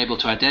system. We're able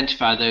to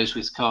identify those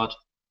with CODD.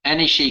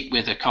 Any sheep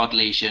with a CODD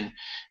lesion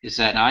is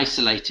then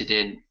isolated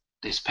in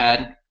this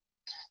pen.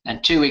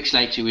 And 2 weeks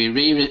later, we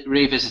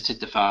revisited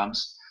the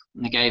farms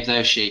and gave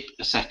those sheep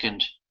a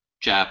second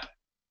jab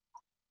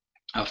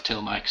of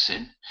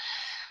tilmycin.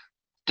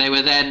 They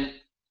were then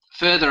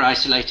further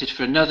isolated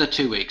for another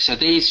 2 weeks. So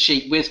these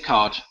sheep with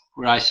CODD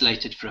were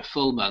isolated for a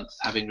full month,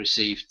 having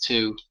received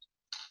 2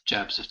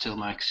 jabs of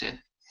tilmycin.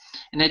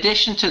 In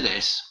addition to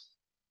this,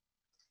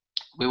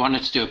 we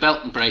wanted to do a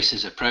belt and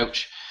braces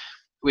approach.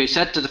 We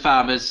said to the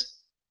farmers,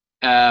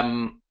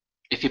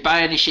 if you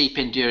buy any sheep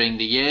in during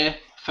the year,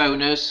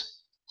 phone us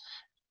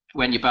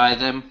when you buy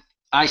them,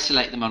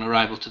 isolate them on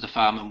arrival to the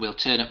farm, and we'll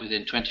turn up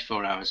within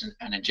 24 hours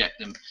and inject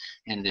them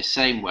in this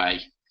same way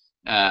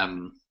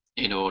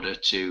in order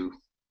to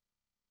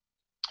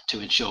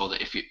ensure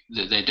that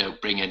that they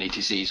don't bring any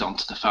disease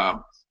onto the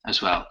farm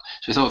as well.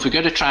 So we thought, if we're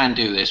going to try and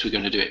do this, we're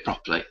going to do it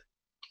properly.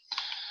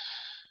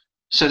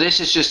 So this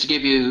is just to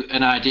give you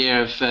an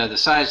idea of the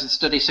size of the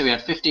study. So we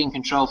had 15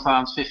 control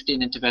farms,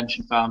 15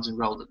 intervention farms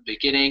enrolled at the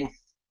beginning,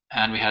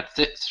 and we had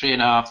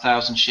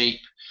 3,500 sheep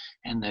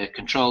in the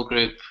control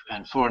group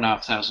and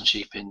 4,500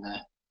 sheep in the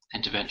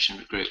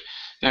intervention group.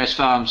 Various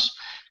farms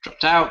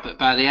dropped out, but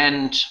by the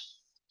end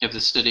of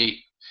the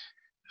study,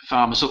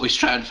 farmers always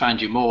try and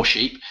find you more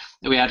sheep.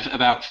 We had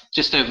about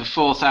just over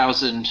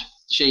 4,000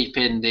 sheep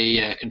in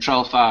the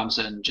control farms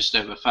and just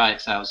over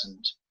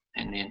 5,000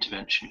 in the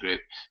intervention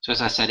group. So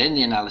as I said, in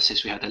the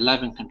analysis, we had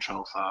 11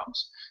 control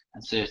farms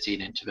and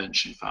 13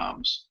 intervention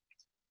farms.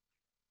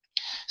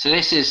 So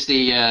this is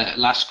the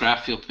last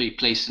graph, you'll be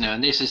pleased to know,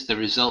 and this is the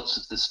results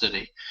of the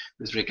study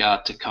with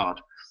regard to CODD.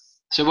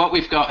 So what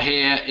we've got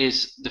here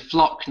is the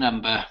flock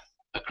number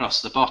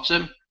across the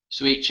bottom.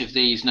 So each of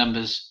these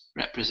numbers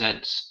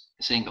represents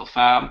a single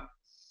farm.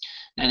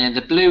 And in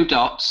the blue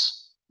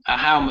dots are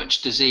how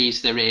much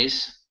disease there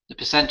is, the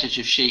percentage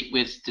of sheep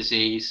with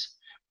disease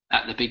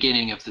at the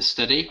beginning of the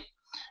study.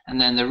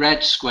 And then the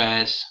red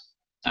squares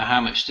are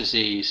how much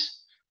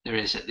disease there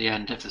is at the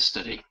end of the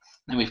study.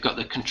 Then we've got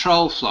the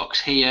control flocks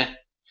here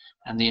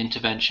and the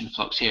intervention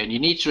flocks here. And you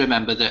need to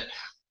remember that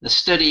the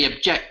study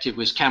objective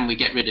was, can we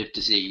get rid of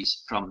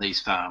disease from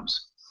these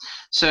farms?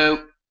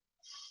 So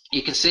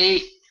you can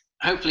see,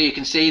 hopefully you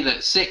can see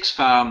that 6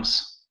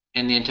 farms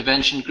in the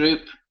intervention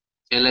group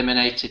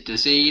eliminated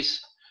disease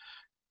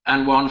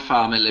and 1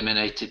 farm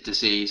eliminated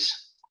disease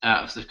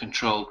out of the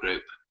control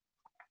group.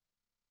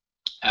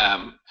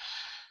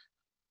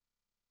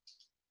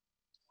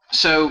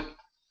 So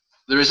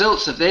the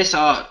results of this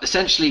are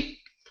essentially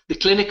the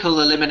clinical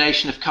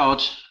elimination of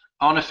CODD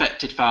on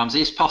affected farms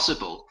is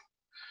possible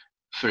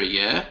for a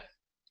year,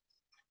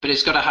 but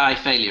it's got a high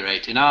failure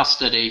rate. In our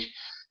study,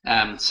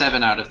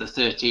 7 out of the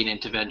 13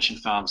 intervention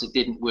farms it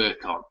didn't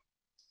work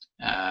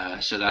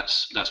on. So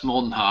that's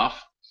more than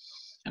half.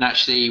 And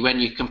actually, when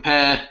you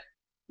compare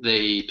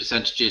the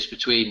percentages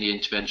between the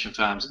intervention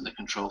farms and the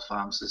control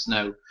farms, there's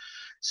no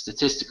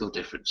statistical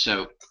difference.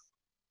 So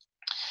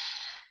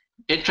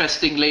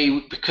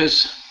interestingly,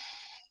 because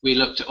we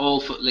looked at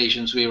all foot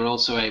lesions, we were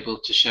also able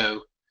to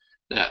show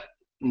that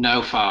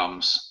no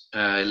farms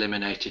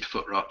eliminated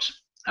foot rot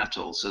at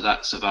all. So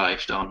that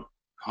survived on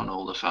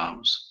all the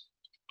farms.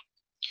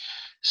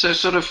 So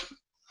sort of,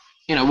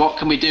 you know, what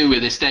can we do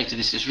with this data?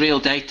 This is real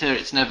data.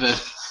 It's never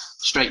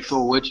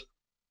straightforward.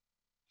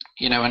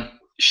 You know, and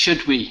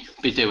should we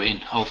be doing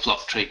whole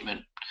flock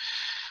treatment?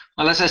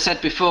 Well, as I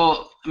said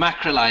before,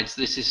 macrolides,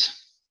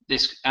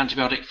 this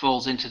antibiotic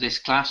falls into this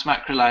class.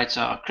 Macrolides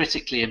are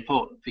critically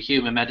important for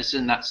human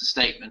medicine. That's a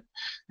statement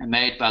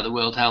made by the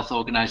World Health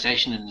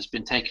Organization and has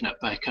been taken up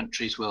by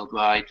countries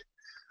worldwide.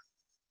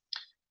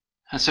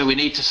 And so we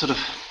need to sort of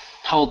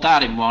hold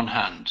that in one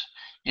hand.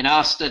 In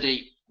our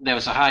study, there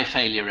was a high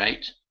failure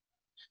rate.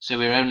 So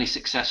we were only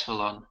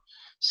successful on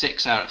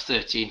 6 out of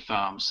 13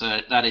 farms. So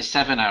that is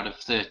 7 out of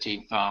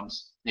 13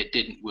 farms it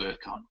didn't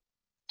work on.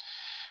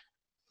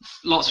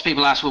 Lots of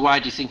people ask, well, why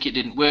do you think it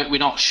didn't work? We're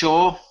not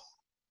sure.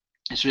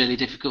 It's really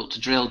difficult to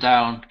drill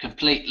down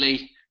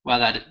completely why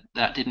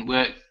that didn't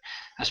work.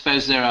 I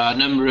suppose there are a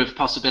number of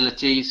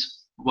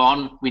possibilities.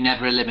 One, we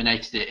never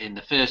eliminated it in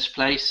the first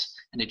place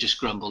and it just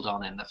grumbled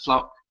on in the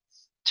flock.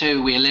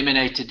 2, we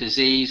eliminated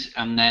disease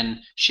and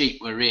then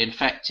sheep were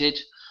reinfected,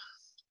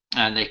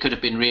 and they could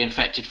have been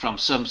reinfected from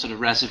some sort of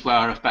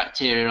reservoir of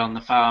bacteria on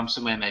the farm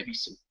somewhere, maybe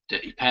some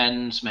dirty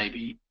pens,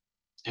 maybe,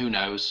 who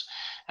knows.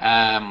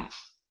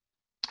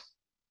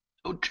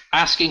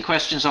 asking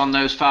questions on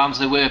those farms,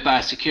 there were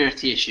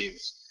biosecurity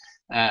issues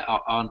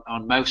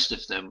on most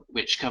of them,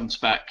 which comes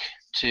back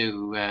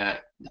to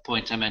the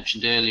point I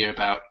mentioned earlier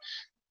about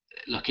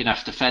looking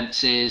after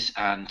fences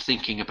and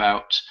thinking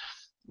about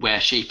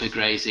where sheep are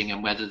grazing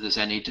and whether there's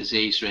any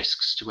disease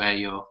risks to where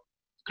you're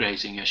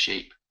grazing your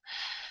sheep.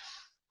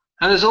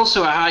 And there's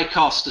also a high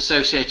cost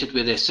associated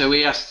with this. So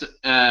we asked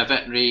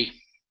veterinary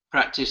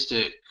practice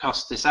to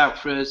cost this out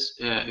for us,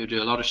 who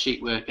do a lot of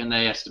sheep work, and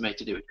they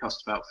estimated it would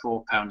cost about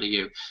 £4 a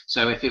ewe.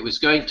 So if it was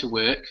going to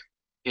work,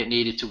 it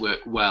needed to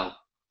work well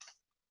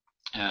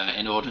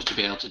in order to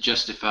be able to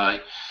justify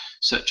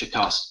such a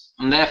cost.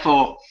 And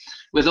therefore,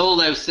 with all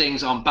those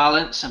things on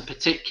balance, and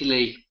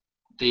particularly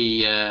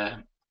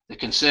the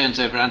concerns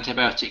over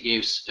antibiotic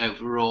use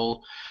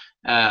overall,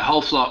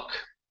 whole flock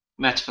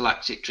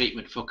metaphylactic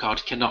treatment for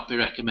COD cannot be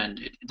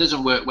recommended. It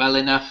doesn't work well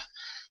enough,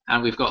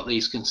 and we've got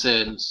these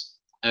concerns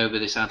over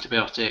this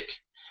antibiotic.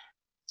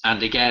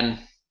 And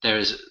again,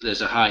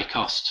 there's a high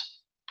cost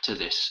to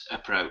this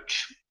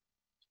approach.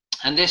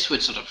 And this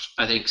would sort of,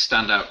 I think,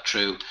 stand out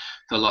true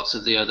for lots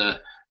of the other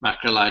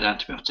macrolide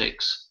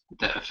antibiotics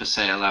that are for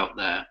sale out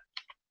there.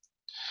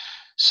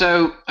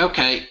 So,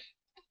 okay,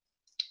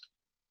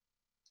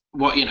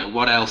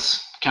 what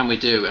else can we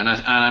do? And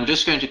I'm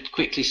just going to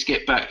quickly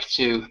skip back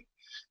to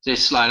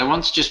this slide. I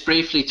want to just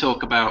briefly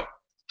talk about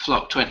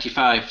flock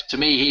 25. To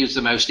me, he was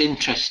the most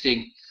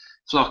interesting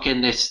flock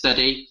in this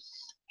study.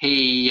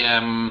 He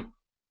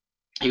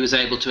was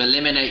able to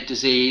eliminate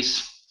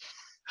disease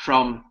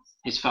from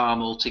his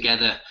farm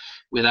altogether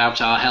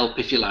without our help,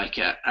 if you like.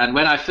 And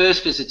when I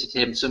first visited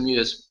him some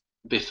years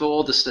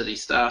before the study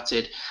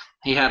started,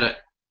 he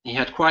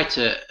had quite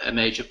a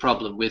major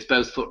problem with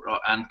both foot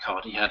rot and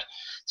COD. He had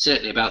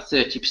certainly about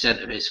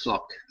 30% of his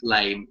flock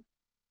lame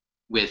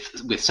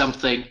with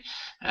something.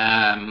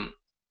 And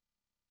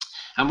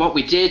what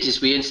we did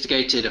is we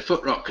instigated a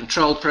foot rot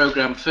control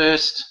program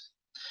first.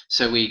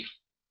 So we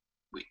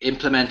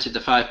implemented the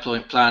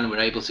 5-point plan. We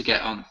were able to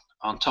get on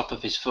top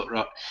of his foot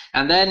rot,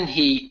 and then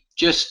he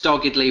just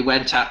doggedly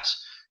went at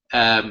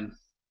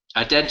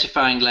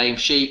identifying lame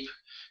sheep.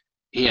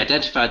 He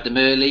identified them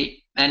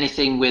early.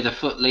 Anything with a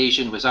foot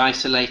lesion was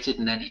isolated,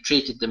 and then he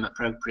treated them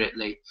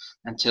appropriately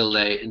until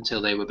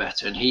they were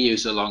better. And he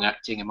used a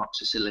long-acting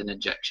amoxicillin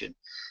injection.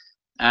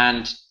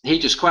 And he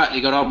just quietly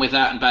got on with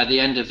that, and by the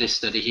end of this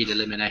study, he'd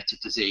eliminated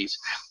disease.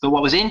 But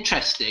what was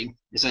interesting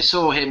is I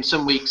saw him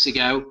some weeks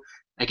ago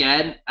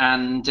again,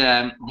 and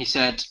he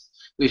said,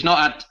 we've not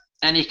had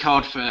any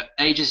COD for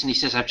ages, and he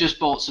says, I've just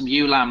bought some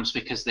ewe lambs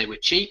because they were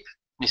cheap.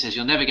 He says,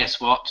 you'll never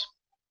guess what.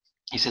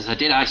 He says, I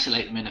did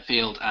isolate them in a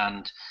field,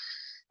 and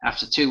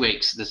after 2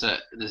 weeks, there's at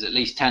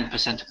least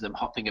 10% of them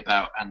hopping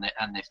about, and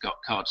they've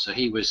got COD. So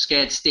he was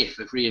scared stiff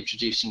of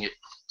reintroducing it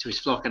to his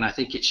flock, and I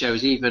think it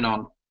shows even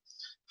on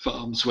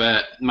farms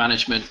where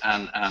management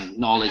and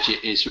knowledge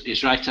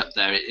is right up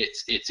there.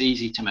 It's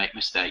easy to make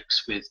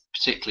mistakes,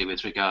 particularly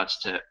with regards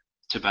to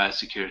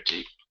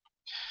biosecurity.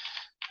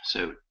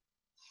 So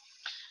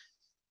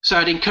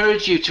I'd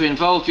encourage you to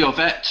involve your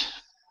vet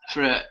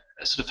for a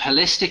sort of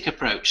holistic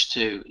approach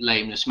to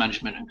lameness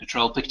management and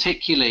control,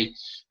 particularly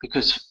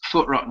because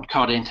foot rot and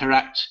COD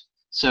interact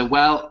so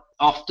well.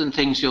 Often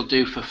things you'll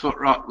do for foot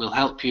rot will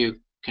help you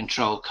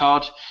control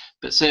COD,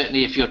 but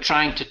certainly if you're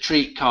trying to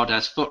treat COD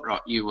as foot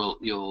rot,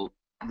 you'll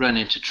run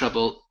into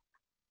trouble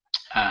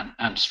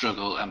and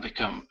struggle and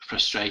become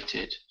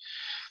frustrated.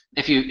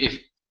 If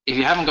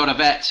you haven't got a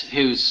vet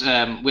who's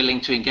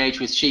willing to engage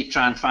with sheep,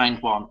 try and find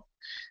one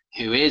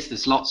who is.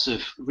 There's lots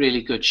of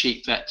really good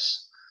sheep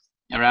vets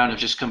around. I've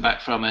just come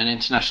back from an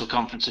international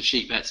conference of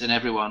sheep vets, and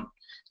everyone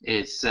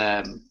is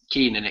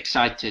keen and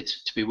excited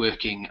to be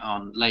working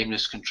on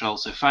lameness control.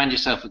 So find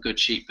yourself a good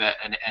sheep vet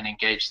and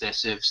engage their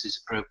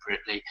services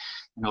appropriately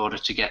in order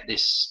to get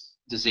this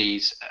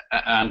disease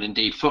and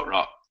indeed foot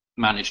rot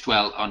managed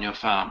well on your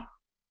farm.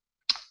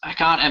 I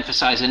can't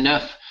emphasize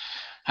enough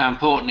how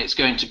important it's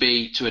going to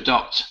be to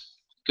adopt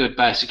good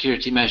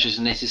biosecurity measures,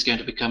 and this is going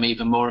to become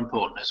even more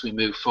important as we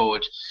move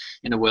forward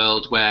in a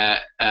world where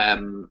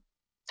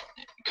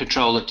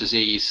control of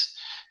disease,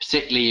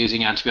 particularly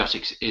using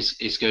antibiotics,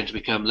 is going to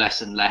become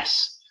less and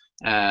less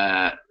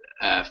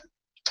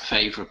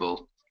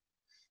favourable.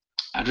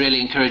 I'd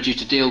really encourage you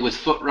to deal with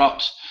foot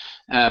rot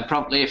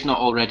promptly, if not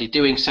already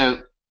doing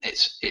so.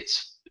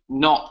 It's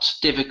not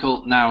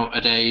difficult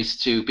nowadays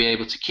to be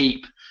able to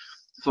keep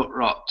foot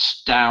rot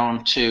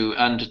down to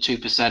under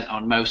 2%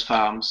 on most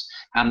farms,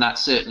 and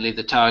that's certainly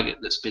the target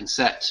that's been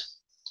set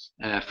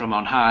from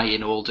on high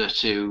in order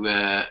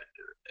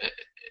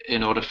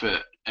for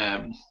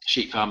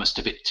sheep farmers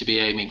to be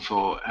aiming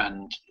for.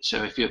 And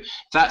so if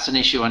that's an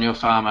issue on your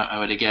farm, I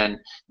would again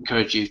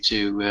encourage you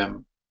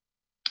to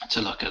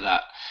look at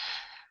that.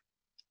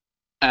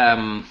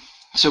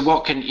 So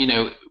what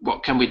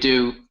can we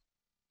do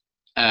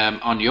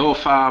on your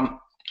farm?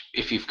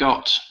 If you've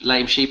got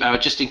lame sheep, I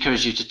would just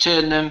encourage you to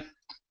turn them,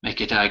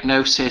 make a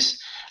diagnosis,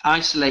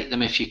 isolate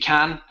them if you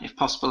can, if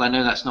possible. I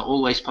know that's not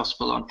always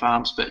possible on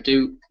farms, but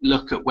do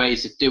look at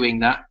ways of doing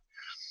that,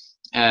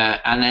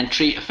 and then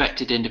treat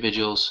affected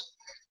individuals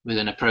with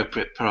an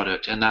appropriate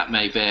product, and that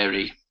may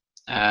vary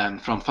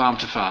from farm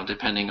to farm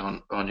depending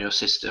on your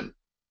system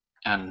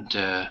and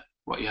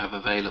what you have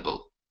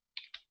available.